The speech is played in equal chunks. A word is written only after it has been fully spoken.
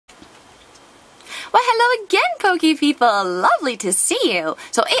Well, hello again, Poke people! Lovely to see you!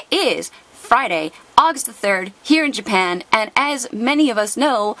 So it is Friday, August the 3rd, here in Japan, and as many of us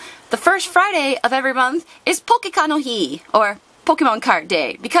know, the first Friday of every month is Pokeka no Hi, or Pokemon Card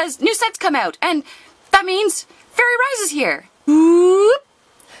Day, because new sets come out, and that means Fairy Rise is here! Whoop!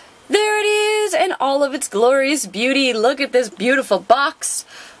 There it is, in all of its glorious beauty. Look at this beautiful box!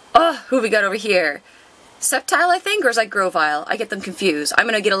 Oh, who we got over here? Sceptile, I think, or is that Grovyle? I get them confused. I'm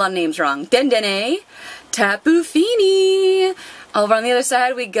gonna get a lot of names wrong. Dendene, Tapu Fini. Over on the other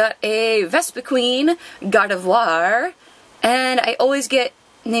side, we got a Vespiquen, Gardevoir, and I always get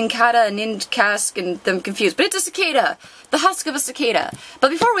Nincada and Nincask and them confused, but it's a cicada, the husk of a cicada. But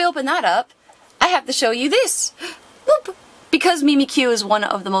before we open that up, I have to show you this. Whoop. Because Mimikyu is one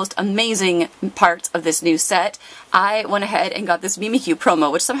of the most amazing parts of this new set, I went ahead and got this Mimikyu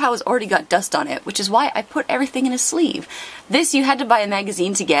promo, which somehow has already got dust on it, which is why I put everything in a sleeve. This you had to buy a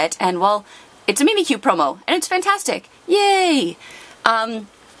magazine to get, and well, it's a Mimikyu promo, and it's fantastic. Yay! There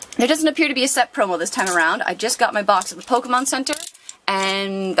doesn't appear to be a set promo this time around. I just got my box at the Pokémon Center,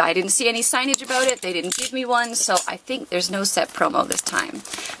 and I didn't see any signage about it. They didn't give me one, so I think there's no set promo this time.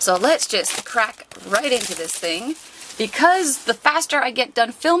 So let's just crack right into this thing. Because the faster I get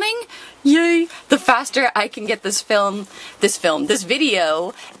done filming, yay, the faster I can get this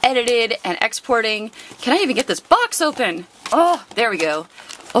video edited and exporting. Can I even get this box open? Oh, there we go.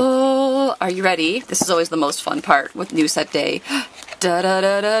 Oh, are you ready? This is always the most fun part with new set day. Da da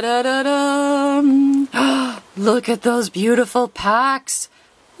da da da da da. Look at those beautiful packs.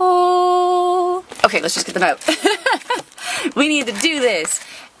 Oh. Okay, let's just get them out. We need to do this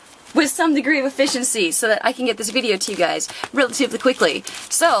with some degree of efficiency so that I can get this video to you guys relatively quickly.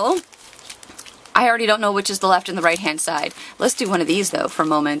 So, I already don't know which is the left and the right hand side. Let's do one of these though for a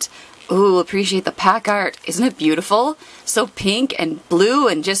moment. Ooh, appreciate the pack art. Isn't it beautiful? So pink and blue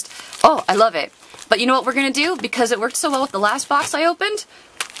and just, oh, I love it. But you know what we're gonna do? Because it worked so well with the last box I opened,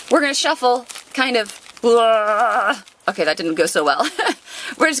 we're gonna shuffle, kind of, okay, that didn't go so well.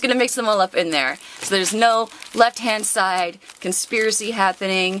 We're just gonna mix them all up in there. So there's no left-hand side conspiracy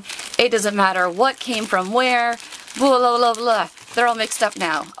happening. It doesn't matter what came from where. Blah, blah, blah, blah. They're all mixed up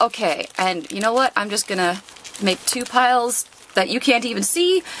now. Okay, and you know what? I'm just gonna make two piles that you can't even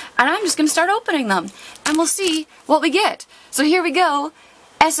see, and I'm just gonna start opening them. And we'll see what we get. So here we go.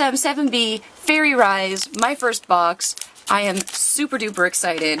 SM7b, Fairy Rise, my first box. I am super duper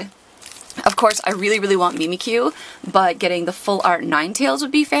excited. Of course, I really, really want Mimikyu, but getting the full art Ninetales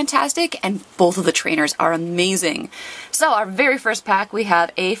would be fantastic, and both of the trainers are amazing. So, our very first pack, we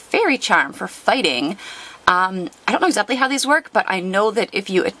have a Fairy Charm for fighting. I don't know exactly how these work, but I know that if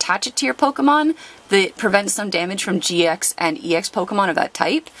you attach it to your Pokemon, that prevents some damage from GX and EX Pokemon of that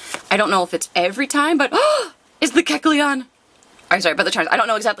type. I don't know if it's every time, but it's the Kecleon! I'm sorry, but the charms. I don't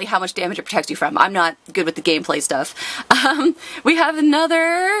know exactly how much damage it protects you from. I'm not good with the gameplay stuff. We have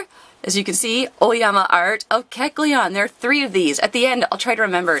another, as you can see, Oyama art of Kecleon. There are 3 of these. At the end, I'll try to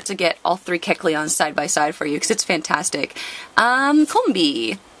remember to get all 3 Kecleons side by side for you, because it's fantastic.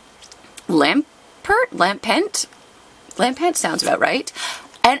 Combi. Lampent? Lampent sounds about right.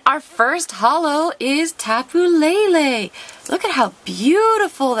 And our first holo is Tapu Lele. Look at how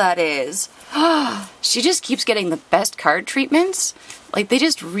beautiful that is. She just keeps getting the best card treatments. Like, they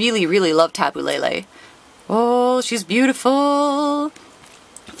just really, really love Tapu Lele. Oh, she's beautiful.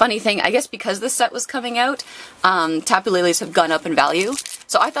 Funny thing, I guess because this set was coming out, Tapu Leles have gone up in value.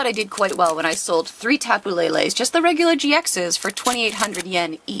 So I thought I did quite well when I sold 3 Tapu Leles, just the regular GXs, for 2,800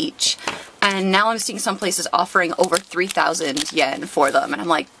 yen each. And now I'm seeing some places offering over 3,000 yen for them, and I'm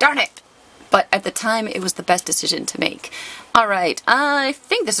like, darn it! But at the time, it was the best decision to make. Alright, I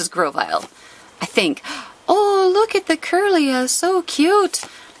think this is Grovyle. I think. Oh, look at the Curlia, so cute!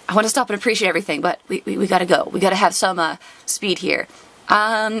 I want to stop and appreciate everything, but we gotta go. We gotta have some speed here.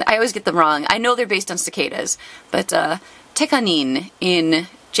 I always get them wrong. I know they're based on cicadas, but Tekanin in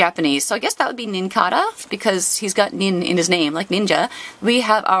Japanese, so I guess that would be Nincada, because he's got nin in his name, like ninja. We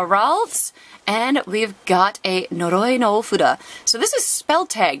have our Ralphs, and we've got a Noroi no Ofuda. So this is spell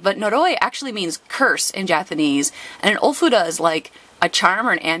tag, but Noroi actually means curse in Japanese, and an Ofuda is like a charm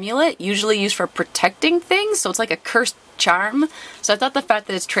or an amulet, usually used for protecting things, so it's like a cursed charm. So I thought the fact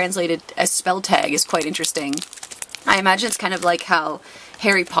that it's translated as spell tag is quite interesting. I imagine it's kind of like how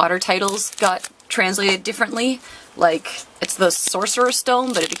Harry Potter titles got translated differently. Like, it's the Sorcerer's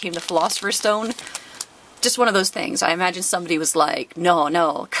Stone, but it became the Philosopher's Stone. Just one of those things. I imagine somebody was like,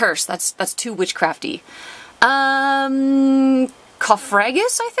 no, curse, that's too witchcrafty.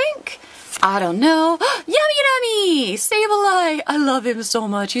 Cofragus, I think? I don't know. Yummy! Sableye! I love him so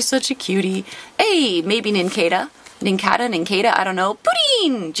much. He's such a cutie. Hey, maybe Nincada. Ninkata, I don't know.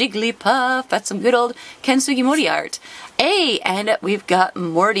 Pudding! Jigglypuff. That's some good old Ken Sugimori art. Hey, and we've got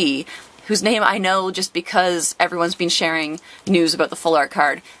Morty, whose name I know just because everyone's been sharing news about the full art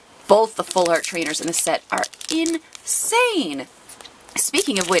card. Both the full art trainers in the set are insane!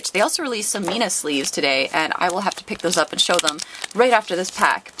 Speaking of which, they also released some Mina sleeves today, and I will have to pick those up and show them right after this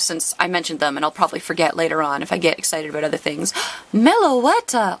pack, since I mentioned them, and I'll probably forget later on if I get excited about other things.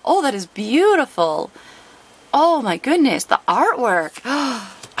 Meloetta! Oh, that is beautiful! Oh my goodness, the artwork!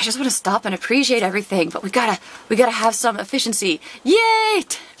 I just want to stop and appreciate everything, but we gotta have some efficiency. Yay!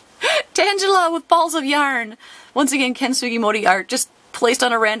 Tangela with balls of yarn! Once again, Ken Sugimori art, just placed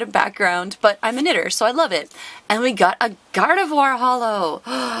on a random background, but I'm a knitter, so I love it. And we got a Gardevoir holo!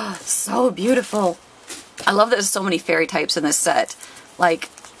 So beautiful! I love that there's so many fairy types in this set. Like,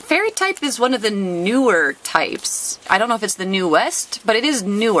 fairy type is one of the newer types. I don't know if it's the newest, but it is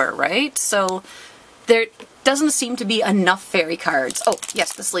newer, right? So there doesn't seem to be enough fairy cards. Oh,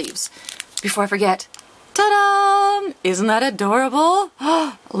 yes, the sleeves. Before I forget, ta-da! Isn't that adorable?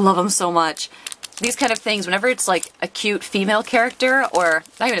 Love them so much. These kind of things, whenever it's like a cute female character, or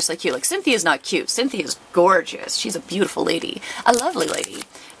not even just like cute, like Cynthia's not cute, Cynthia's gorgeous, she's a beautiful lady, a lovely lady.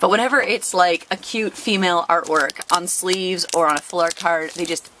 But whenever it's like a cute female artwork on sleeves or on a full art card, they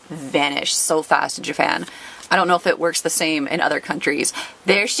just vanish so fast in Japan. I don't know if it works the same in other countries.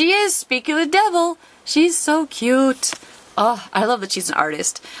 There she is, speaking of the devil, she's so cute. Oh, I love that she's an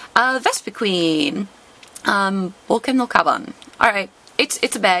artist. Vespiquen, Boken no Kaban. Alright.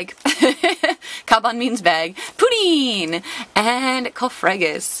 It's a bag. Kaban means bag. Pudding! And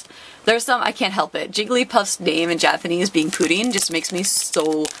Kofregus. There's some, I can't help it. Jigglypuff's name in Japanese being pudding just makes me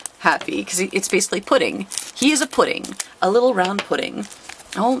so happy, because it's basically pudding. He is a pudding. A little round pudding.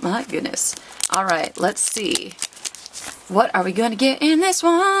 Oh my goodness. Alright, let's see. What are we going to get in this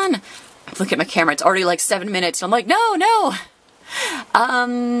one? Look at my camera, it's already like 7 minutes. I'm like, no!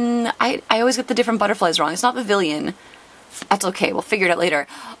 I always get the different butterflies wrong. It's not Pavilion. That's okay, we'll figure it out later.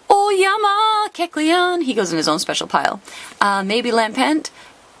 Oyama Kecleon, he goes in his own special pile. Maybe Lampent,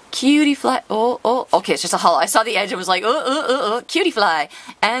 Cutie Fly, okay, it's just a hollow. I saw the edge and was like, Cutie Fly.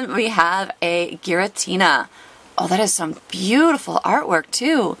 And we have a Giratina. Oh, that is some beautiful artwork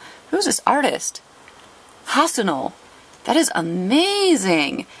too. Who's this artist? Hasuno. That is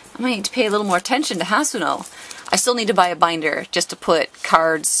amazing. I might need to pay a little more attention to Hasuno. I still need to buy a binder just to put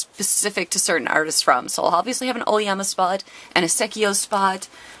cards specific to certain artists from. So I'll obviously have an Oyama spot and a Sekio spot.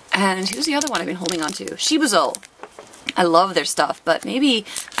 And who's the other one I've been holding on to? Shibuzo. I love their stuff, but maybe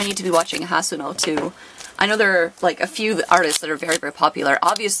I need to be watching Hasuno too. I know there are like a few artists that are very, very popular.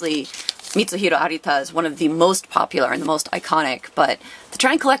 Obviously, Mitsuhiro Arita is one of the most popular and the most iconic, but to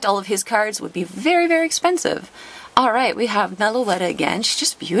try and collect all of his cards would be very, very expensive. Alright, we have Meloetta again. She's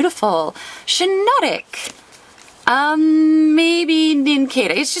just beautiful. Shinotic. Maybe Ninkata.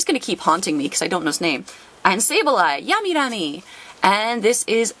 It's just going to keep haunting me because I don't know his name. And Sableye, Yamirani. And this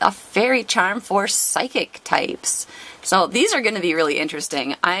is a fairy charm for psychic types. So these are going to be really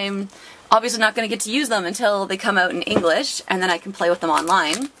interesting. I'm obviously not going to get to use them until they come out in English, and then I can play with them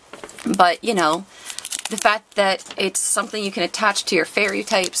online. But, you know, the fact that it's something you can attach to your fairy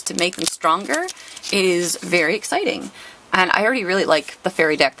types to make them stronger is very exciting. And I already really like the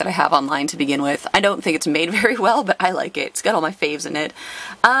fairy deck that I have online to begin with. I don't think it's made very well, but I like it. It's got all my faves in it.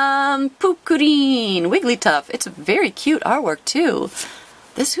 Pukurin, Wigglytuff. It's a very cute artwork too.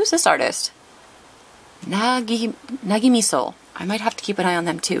 Who's this artist? Nagimiso. I might have to keep an eye on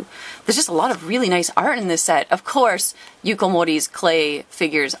them too. There's just a lot of really nice art in this set. Of course, Yuko Mori's clay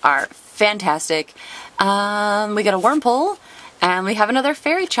figures are fantastic. We got a Wurmple, and we have another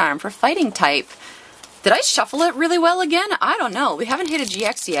fairy charm for fighting type. Did I shuffle it really well again? I don't know. We haven't hit a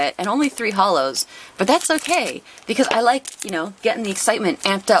GX yet, and only 3 holos. But that's okay, because I like, you know, getting the excitement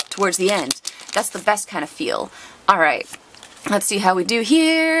amped up towards the end. That's the best kind of feel. Alright, let's see how we do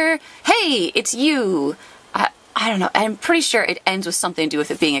here. Hey, it's you! I don't know. I'm pretty sure it ends with something to do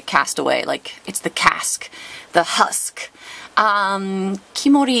with it being a castaway. Like, it's the cask. The husk.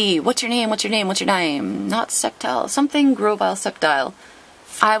 Kimori, what's your name? What's your name? What's your name? Not Septile. Something Grovile Septile.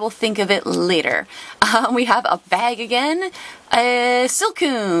 I will think of it later. We have a bag again, a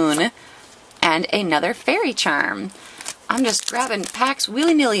Silcoon, and another fairy charm. I'm just grabbing packs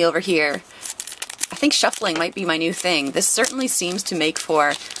willy-nilly over here. I think shuffling might be my new thing. This certainly seems to make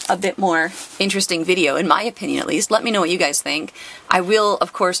for a bit more interesting video, in my opinion at least. Let me know what you guys think. I will,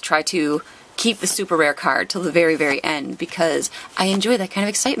 of course, try to keep the super rare card till the very, very end, because I enjoy that kind of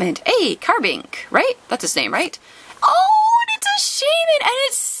excitement. Hey, Carbink, right? That's his name, right? Oh, and it's a shaman, and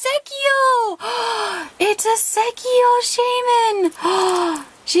it's Sekio! It's a Sekio shaman!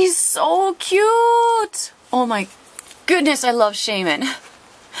 She's so cute! Oh my goodness, I love Shaman.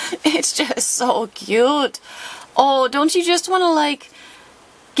 It's just so cute. Oh, don't you just want to, like,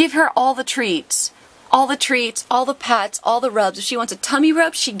 give her all the treats? All the treats, all the pats, all the rubs. If she wants a tummy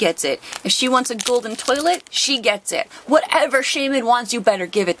rub, she gets it. If she wants a golden toilet, she gets it. Whatever Shaman wants, you better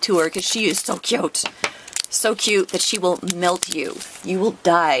give it to her, because she is so cute. So cute that she will melt you. You will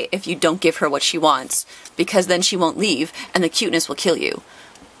die if you don't give her what she wants, because then she won't leave, and the cuteness will kill you.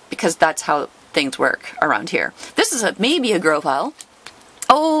 Because that's how things work around here. This is maybe a Grovyle.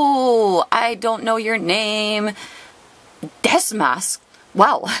 Oh, I don't know your name. Death Mask.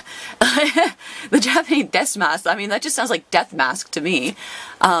 Wow. The Japanese Death Mask, I mean, that just sounds like Death Mask to me.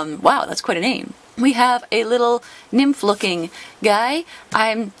 Wow, that's quite a name. We have a little nymph-looking guy.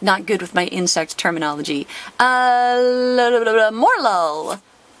 I'm not good with my insect terminology. Morlo.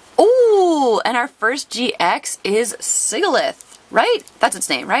 Ooh, and our first GX is Sigalith, right? That's its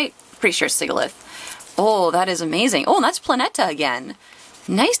name, right? Pretty sure it's Sigalith. Oh, that is amazing. Oh, and that's Planeta again.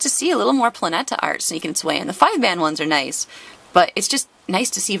 Nice to see a little more Planeta art sneaking its way in. The 5-band ones are nice, but it's just nice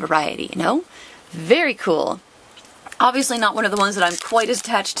to see variety, you know? Very cool. Obviously not one of the ones that I'm quite as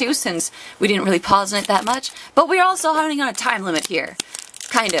attached to, since we didn't really pause on it that much, but we're also running on a time limit here.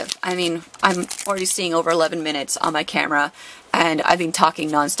 Kind of. I mean, I'm already seeing over 11 minutes on my camera, and I've been talking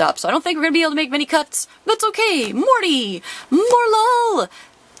nonstop, so I don't think we're going to be able to make many cuts. That's okay. Morty! Morlul!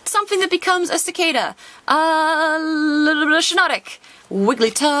 Something that becomes a cicada. Shinotic.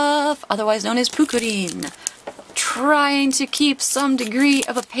 Wigglytuff, otherwise known as Pukurin. Trying to keep some degree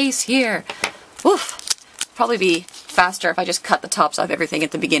of a pace here. Oof. Probably be faster if I just cut the tops off everything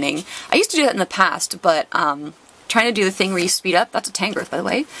at the beginning. I used to do that in the past, but trying to do the thing where you speed up, that's a Tangrowth by the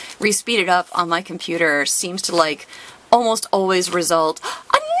way, where you speed it up on my computer seems to like almost always result,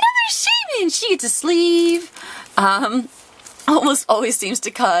 another Shaman! She gets a sleeve! Almost always seems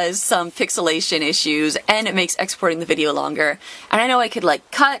to cause some pixelation issues, and it makes exporting the video longer. And I know I could like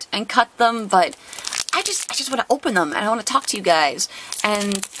cut them, but I just want to open them, and I want to talk to you guys.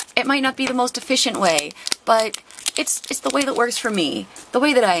 And it might not be the most efficient way, but it's the way that works for me, the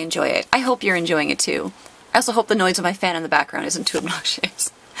way that I enjoy it. I hope you're enjoying it too. I also hope the noise of my fan in the background isn't too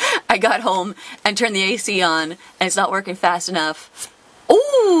obnoxious. I got home and turned the AC on, and it's not working fast enough.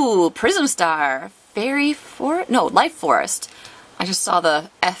 Ooh, Prism Star. Life Forest. I just saw the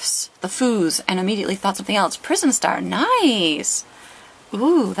F's, the foos, and immediately thought something else. Prism Star, nice!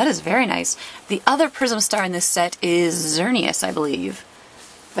 Ooh, that is very nice. The other Prism Star in this set is Xerneas, I believe.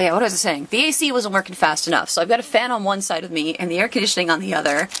 But yeah, what was I saying? The AC wasn't working fast enough, so I've got a fan on one side of me and the air conditioning on the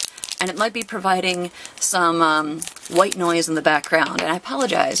other, and it might be providing some white noise in the background, and I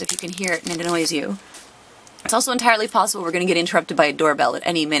apologize if you can hear it and it annoys you. It's also entirely possible we're going to get interrupted by a doorbell at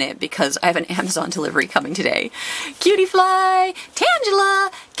any minute because I have an Amazon delivery coming today. Cutie Fly,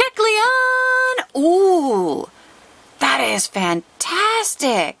 Tangela, Kecleon! Ooh, that is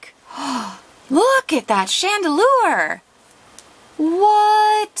fantastic! Look at that Chandelure!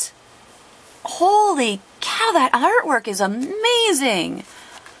 What? Holy cow, that artwork is amazing!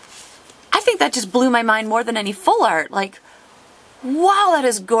 I think that just blew my mind more than any full art. Like, wow, that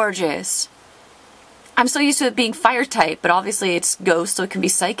is gorgeous! I'm so used to it being fire type, but obviously it's ghost, so it can be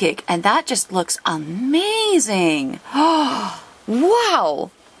psychic, and that just looks amazing!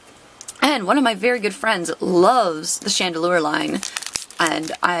 Wow! And one of my very good friends loves the Chandelure line,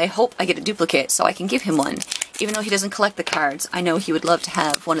 and I hope I get a duplicate so I can give him one. Even though he doesn't collect the cards, I know he would love to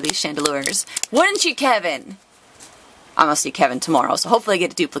have one of these Chandelures. Wouldn't you, Kevin? I'm gonna see Kevin tomorrow, so hopefully I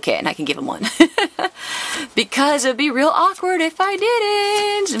get a duplicate and I can give him one. Because it'd be real awkward if I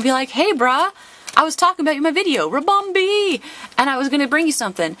didn't! And be like, hey brah, I was talking about you in my video, Rabombi! And I was gonna bring you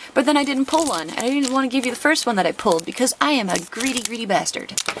something, but then I didn't pull one, and I didn't want to give you the first one that I pulled because I am a greedy, greedy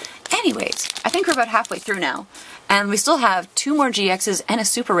bastard. Anyways, I think we're about halfway through now, and we still have 2 more GXs and a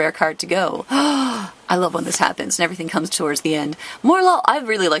super rare card to go. I love when this happens and everything comes towards the end. Morlul, I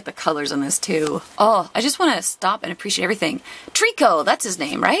really like the colors on this too. Oh, I just want to stop and appreciate everything. Trico, that's his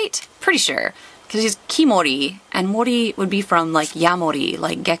name, right? Pretty sure. Because he's Kimori, and Mori would be from like Yamori,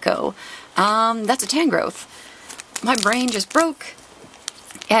 like gecko. That's a Tangrowth. My brain just broke.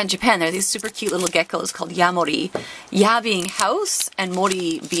 Yeah, in Japan there are these super cute little geckos called Yamori. Ya being house and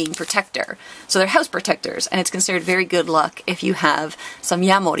Mori being protector. So they're house protectors, and it's considered very good luck if you have some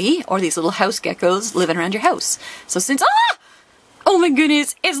Yamori, or these little house geckos, living around your house. So since, oh my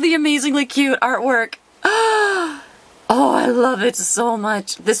goodness, it's the amazingly cute artwork. Oh, I love it so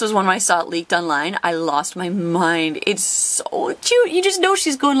much. This was one when I saw it leaked online. I lost my mind. It's so cute. You just know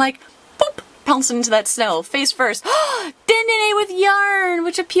she's going like, boop, pouncing into that snow, face first. Dendene with yarn,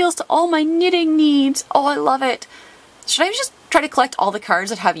 which appeals to all my knitting needs. Oh, I love it. Should I just try to collect all the cards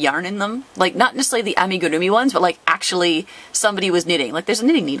that have yarn in them. Like, not necessarily the amigurumi ones, but like actually somebody was knitting. Like, there's a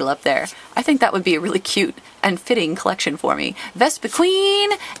knitting needle up there. I think that would be a really cute and fitting collection for me. Vespa Queen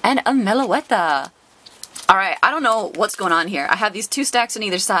and a Meloetta. Alright, I don't know what's going on here. I have these 2 stacks on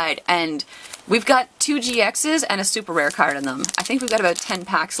either side, and we've got 2 GXs and a super rare card in them. I think we've got about 10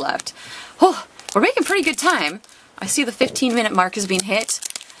 packs left. Oh, we're making pretty good time. I see the 15-minute mark has been hit.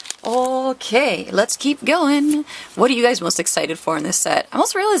 Okay, let's keep going. What are you guys most excited for in this set? I'm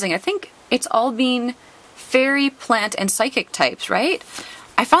also realizing I think it's all been fairy, plant, and psychic types, right?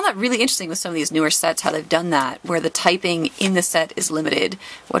 I found that really interesting with some of these newer sets, how they've done that, where the typing in the set is limited.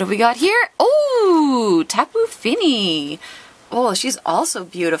 What have we got here? Oh, Tapu Fini. Oh, she's also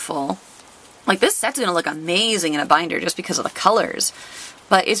beautiful. Like, this set's gonna look amazing in a binder just because of the colors.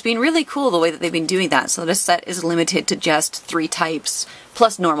 But it's been really cool the way that they've been doing that. So this set is limited to just 3 types,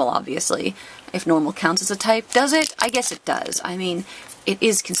 plus normal, obviously. If normal counts as a type, does it? I guess it does. I mean, it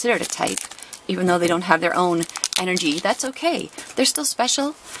is considered a type. Even though they don't have their own energy, that's okay. They're still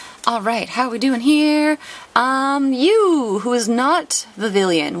special. Alright, how are we doing here? You, who is not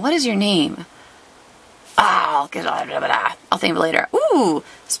Vivilion, what is your name? I'll think of it later. Ooh,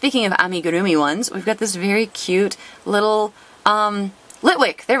 speaking of amigurumi ones, we've got this very cute little,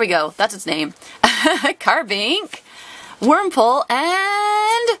 Litwick, there we go, that's its name. Carbink, Wormpole,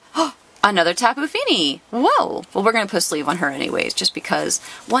 and another Tapu Fini. Whoa! Well, we're going to put a sleeve on her anyways, just because.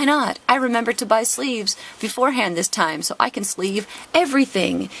 Why not? I remembered to buy sleeves beforehand this time, so I can sleeve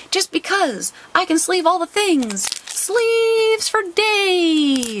everything. Just because I can sleeve all the things. Sleeves for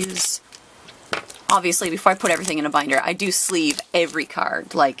days! Obviously, before I put everything in a binder, I do sleeve every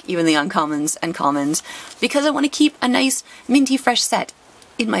card, like even the uncommons and commons, because I want to keep a nice, minty, fresh set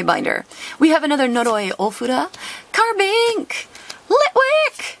in my binder. We have another Noroi Ofura, Carbink,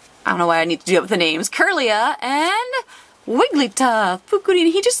 Litwick, I don't know why I need to do it with the names, Curlia, and Wigglytuff,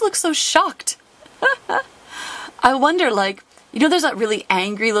 Pukurin. He just looks so shocked. I wonder, like, you know there's that really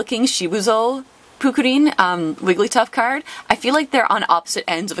angry looking Shibuzo Pukurin, Wigglytuff card? I feel like they're on opposite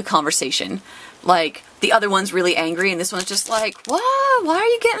ends of a conversation. Like, the other one's really angry and this one's just like, what? Why are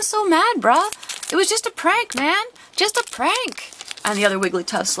you getting so mad, bruh? It was just a prank, man. Just a prank. And the other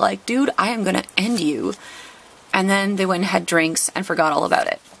Wigglytuff's like, dude, I am gonna end you. And then they went and had drinks and forgot all about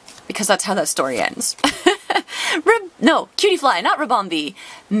it. Because that's how that story ends. No, Cutie Fly, not Rabombi.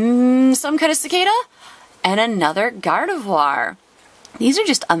 Some kind of cicada? And another Gardevoir. These are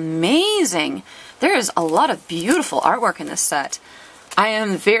just amazing. There is a lot of beautiful artwork in this set. I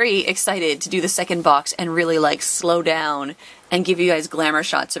am very excited to do the second box and really like slow down and give you guys glamour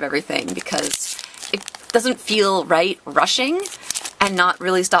shots of everything because it doesn't feel right rushing and not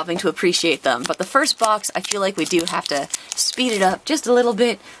really stopping to appreciate them. But the first box, I feel like we do have to speed it up just a little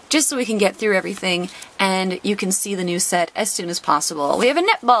bit just so we can get through everything and you can see the new set as soon as possible. We have a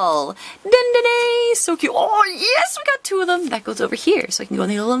netball. Dendene! So cute. Oh, yes! We got 2 of them. That goes over here so I can go in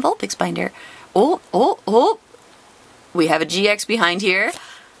the little Vulpix binder. Oh, oh, oh! We have a GX behind here.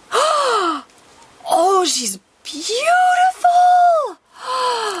 Oh, she's beautiful!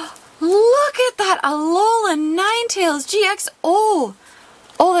 Look at that Alola Ninetales GX. Oh,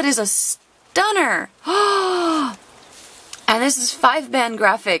 that is a stunner. And this is 5-band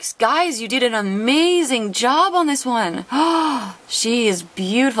graphics. Guys, you did an amazing job on this one. She is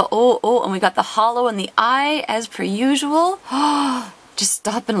beautiful. Oh, and we got the hollow in the eye as per usual. Just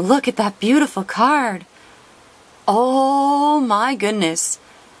stop and look at that beautiful card. Oh my goodness.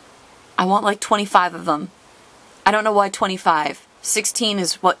 I want like 25 of them. I don't know why 25. 16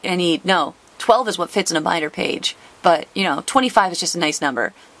 is what I need. No, 12 is what fits in a binder page. But, you know, 25 is just a nice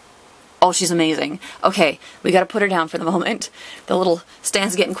number. Oh, she's amazing. Okay, we gotta put her down for the moment. The little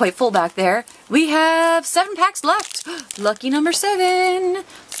stand's getting quite full back there. We have 7 packs left. Lucky number 7.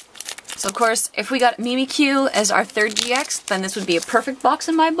 So of course, if we got Mimikyu as our 3rd GX, then this would be a perfect box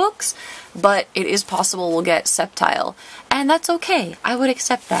in my books, but it is possible we'll get Sceptile, and that's okay. I would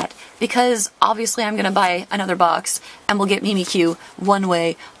accept that, because obviously I'm gonna buy another box, and we'll get Mimikyu one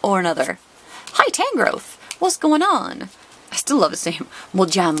way or another. Hi Tangrowth! What's going on? I still love his name,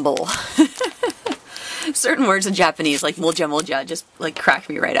 Mojambo. Certain words in Japanese, like moja, just like crack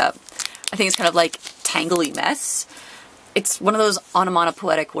me right up. I think it's kind of like tangly mess. It's one of those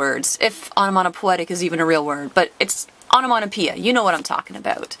onomatopoetic words, if onomatopoetic is even a real word, but it's onomatopoeia. You know what I'm talking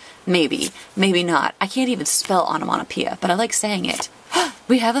about. Maybe, maybe not. I can't even spell onomatopoeia, but I like saying it.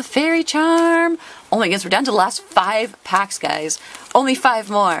 We have a fairy charm! Oh my goodness, we're down to the last 5 packs, guys. Only 5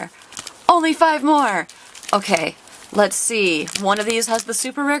 more. Only 5 more! Okay, let's see. One of these has the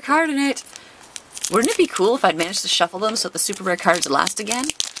super rare card in it. Wouldn't it be cool if I'd managed to shuffle them so the super rare cards last again?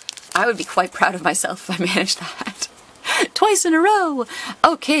 I would be quite proud of myself if I managed that. Twice in a row.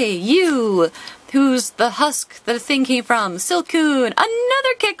 Okay, you. Who's the husk that the thing came from? Silcoon.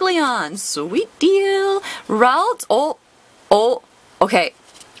 Another Kecleon. Sweet deal. Ralt. Oh. Okay.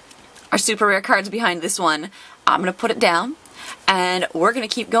 Our super rare card's behind this one. I'm going to put it down. And we're going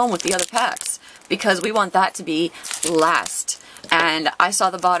to keep going with the other packs. Because we want that to be last. And I saw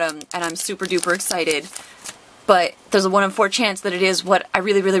the bottom and I'm super duper excited. But there's a 1 in 4 chance that it is what I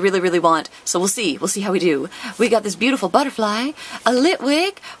really want. So we'll see. We'll see how we do. We got this beautiful butterfly, a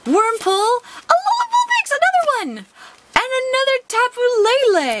Litwick, Wurmple, a Lullabulbix, another one! And another Tapu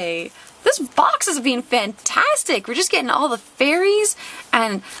Lele! This box has been fantastic. We're just getting all the fairies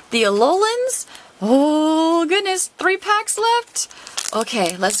and the Alolans. Oh goodness, 3 packs left.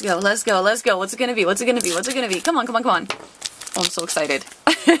 Okay, let's go. What's it gonna be? Come on. Oh, I'm so excited.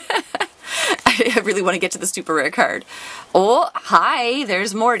 I really want to get to the super rare card. Oh, hi,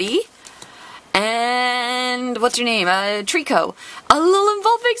 there's Morty. And what's your name? Trico. A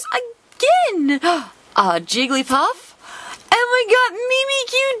Lullabulbix again! Jigglypuff. And we got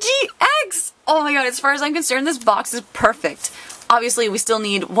Mimikyu GX! Oh my god, as far as I'm concerned, this box is perfect. Obviously, we still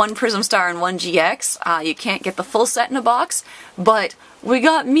need 1 Prism Star and 1 GX. You can't get the full set in a box, but we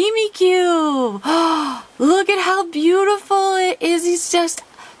got Mimikyu! Look at how beautiful it is. He's just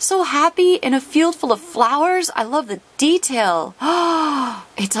so happy in a field full of flowers. I love the detail.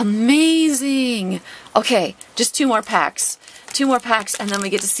 It's amazing. Okay, just 2 more packs. 2 more packs, and then we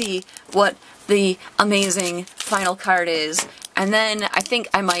get to see what the amazing final card is. And then I think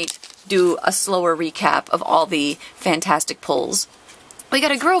I might do a slower recap of all the fantastic pulls. We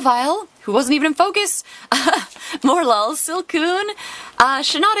got a Grovyle, who wasn't even in focus, Morlul, Silcoon,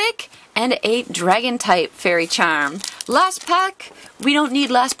 Shiinotic, and a Dragon-type Fairy Charm. Last pack. We don't need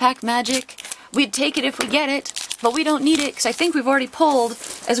last pack magic. We'd take it if we get it, but we don't need it because I think we've already pulled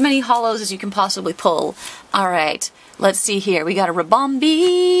as many hollows as you can possibly pull. Alright, let's see here. We got a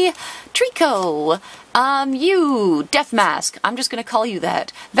Rabombi, Trico, you, Death Mask, I'm just going to call you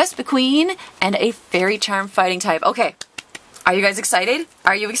that, Vespiquen, and a Fairy Charm fighting type. Okay, are you guys excited?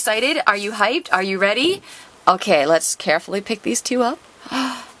 Are you excited? Are you hyped? Are you ready? Okay, let's carefully pick these 2 up.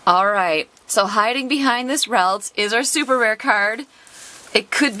 Alright, so hiding behind this Ralts is our super rare card. It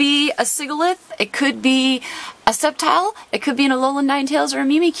could be a Sigalith, it could be a Sceptile, it could be an Alolan Ninetales or a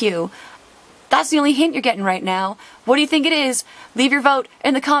Mimikyu. That's the only hint you're getting right now. What do you think it is? Leave your vote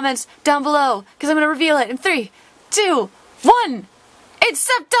in the comments down below, because I'm going to reveal it in 3, 2, 1. It's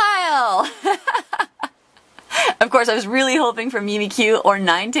Sceptile! Of course, I was really hoping for Mimikyu or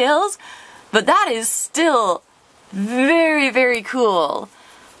Ninetales, but that is still very cool.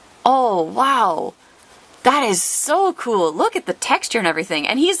 Oh, wow. That is so cool. Look at the texture and everything.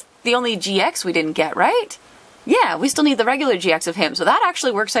 And he's the only GX we didn't get, right? Yeah, we still need the regular GX of him, so that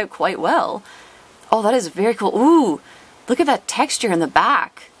actually works out quite well. Oh, that is very cool. Ooh, look at that texture in the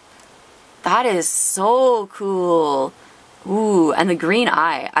back. That is so cool. Ooh, and the green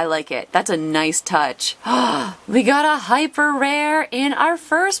eye. I like it. That's a nice touch. We got a hyper rare in our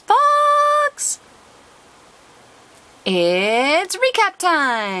first box. It's recap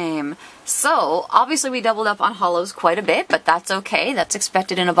time! So, obviously we doubled up on hollows quite a bit, but that's okay. That's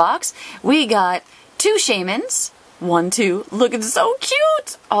expected in a box. We got 2 Shaymins. 1, 2. Looking so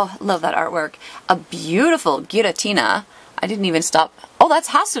cute! Oh, love that artwork. A beautiful Giratina. I didn't even stop. Oh, that's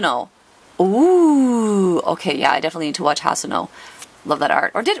Hasuno. Ooh. Okay, yeah, I definitely need to watch Hasuno. Love that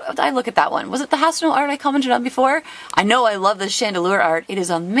art. Or did I look at that one? Was it the Hasuno art I commented on before? I know I love the Chandelure art. It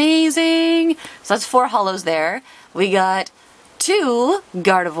is amazing. So that's 4 hollows there. We got 2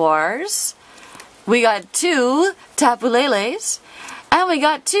 Gardevoirs. We got 2 Tapu Leles. And we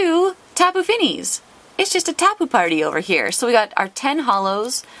got 2 Tapu Finis. It's just a Tapu party over here. So we got our 10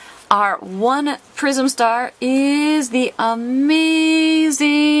 hollows. Our 1 Prism Star is the amazing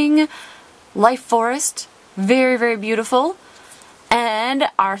Life Forest. Very beautiful. And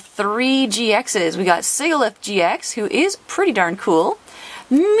our 3 GXs. We got Sigalith GX, who is pretty darn cool.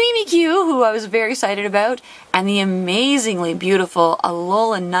 Mimikyu, who I was very excited about. And the amazingly beautiful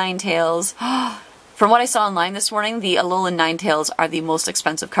Alolan Ninetales. From what I saw online this morning, the Alolan Ninetales are the most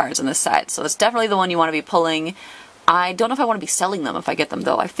expensive cards in this set. So it's definitely the one you want to be pulling. I don't know if I want to be selling them if I get them,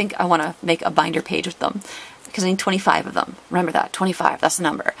 though. I think I want to make a binder page with them. Because I need 25 of them. Remember that, 25, that's the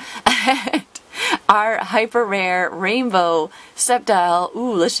number. Our hyper rare rainbow Sceptile.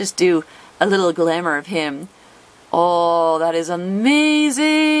 Ooh, let's just do a little glamour of him. Oh, that is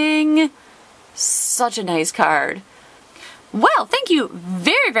amazing. Such a nice card. Well, thank you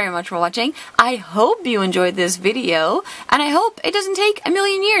very, very much for watching. I hope you enjoyed this video, and I hope it doesn't take a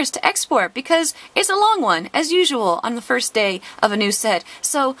million years to export, because it's a long one, as usual, on the first day of a new set.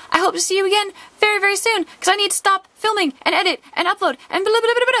 So, I hope to see you again very, very soon, because I need to stop filming and edit and upload and blah, blah,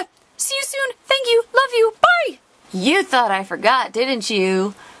 blah, blah, blah. See you soon. Thank you. Love you. Bye. You thought I forgot, didn't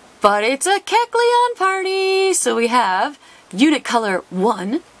you? But it's a Kecleon party. So we have Unit Color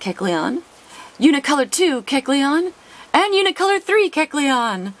 1, Kecleon, Unit Color 2, Kecleon, and Unit Color 3,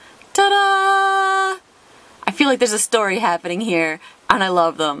 Kecleon. Ta-da! I feel like there's a story happening here, and I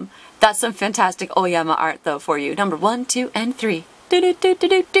love them. That's some fantastic Oyama art, though, for you. Number 1, 2, and 3.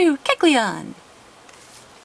 Do-do-do-do-do-do, Kecleon.